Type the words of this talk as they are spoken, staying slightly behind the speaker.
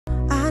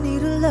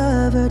need a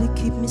lover to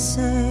keep me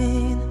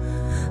sane.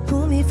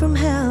 Pull me from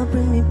hell,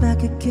 bring me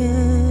back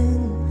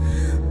again.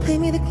 Play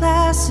me the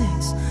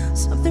classics,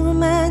 something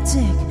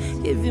romantic.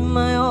 Give you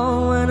my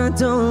all when I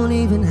don't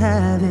even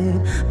have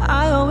it.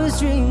 I always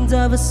dreamed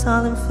of a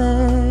solemn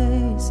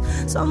face,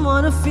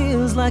 someone who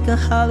feels like a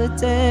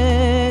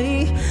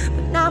holiday.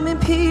 But now I'm in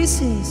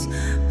pieces,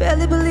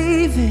 barely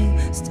believing,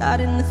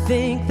 starting to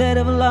think that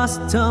I've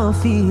lost all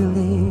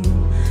feeling.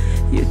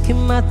 You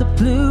came out the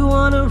blue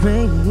on a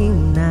rainy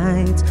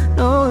night,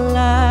 no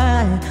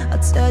lie, I'll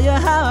tell you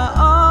how I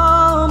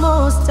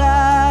almost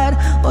died.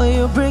 Oh,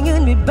 you're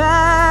bringing me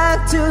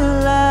back to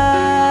life.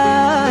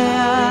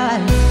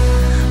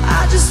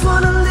 I just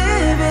wanna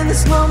live in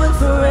this moment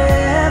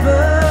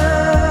forever,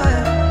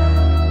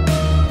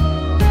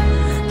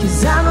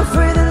 'cause I'm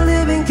afraid that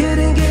living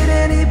couldn't get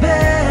any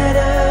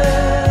better.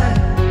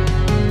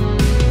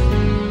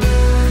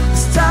 I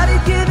started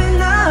giving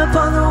up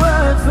on the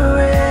word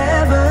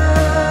forever,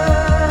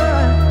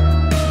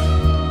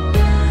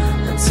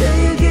 until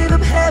you give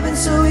up heaven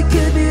so we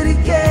could be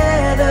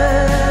together.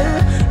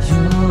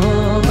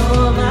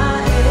 You're my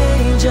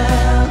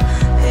angel,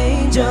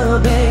 angel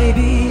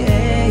baby,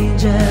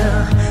 angel.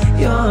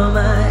 You're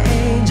my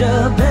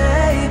angel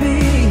baby,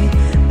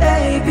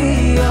 baby.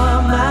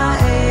 You're my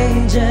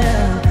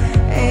angel,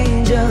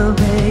 angel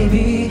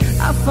baby.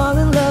 I fall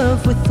in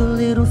love with the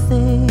little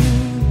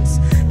things,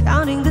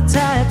 counting the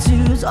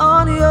tattoos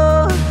on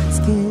your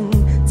skin.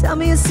 Tell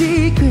me a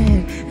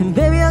secret, and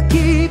baby I'll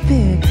keep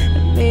it.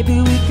 And maybe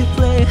we could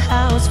play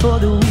house for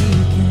the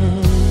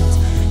weekend.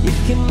 You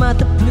came out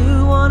the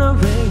blue on a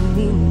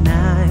rainy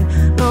night,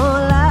 no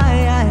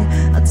lie,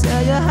 I'll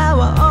tell you how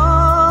I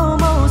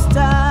almost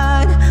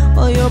died.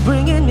 Oh, you're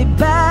bringing me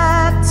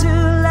back to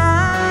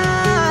life.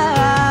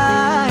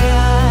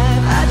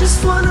 I just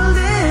wanna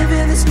live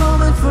in this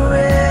moment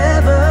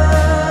forever,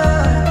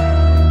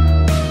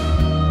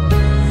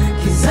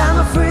 'cause I'm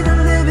afraid that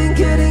living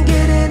couldn't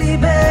get any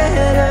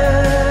better.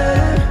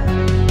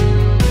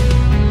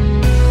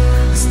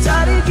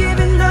 Started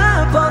giving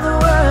up on the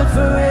word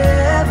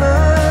forever,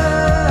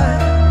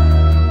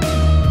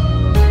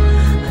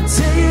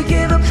 until you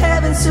gave up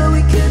heaven so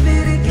we could be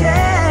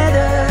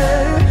together.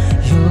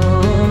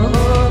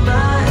 You're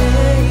my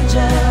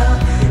angel,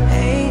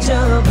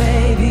 angel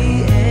baby,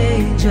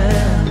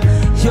 angel.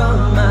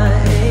 You're my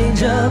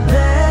angel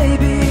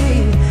baby,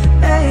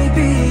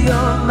 baby.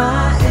 You're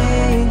my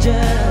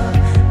angel,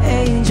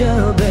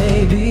 angel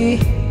baby.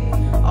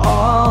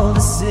 All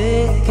the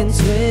sick and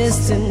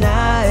twisted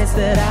nights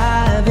that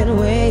I've been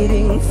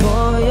waiting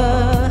for you,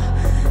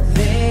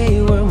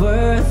 they were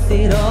worth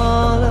it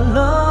all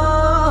alone.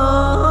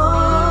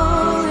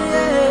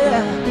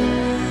 Yeah,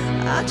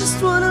 I just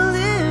wanna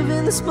live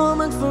in this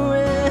moment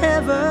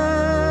forever,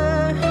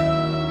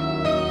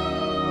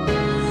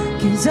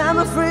 'cause I'm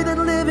afraid that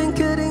living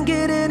couldn't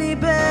get any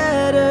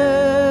better.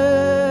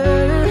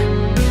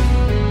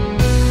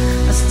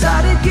 I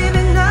started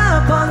giving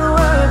up on the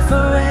word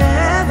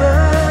forever,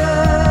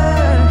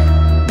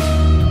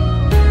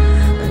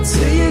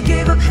 until you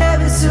gave up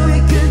heaven so we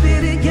could be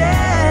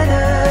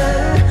together.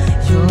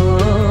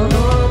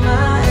 You're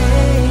my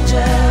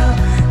angel,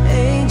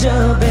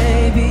 angel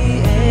baby,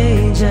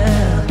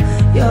 angel.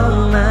 You're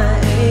my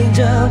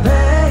angel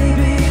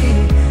baby,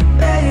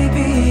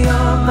 baby.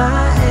 You're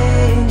my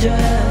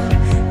angel,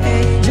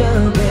 angel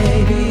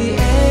baby,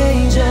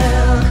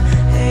 angel,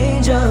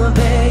 angel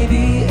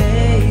baby,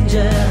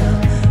 angel.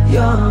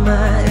 You're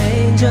my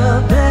angel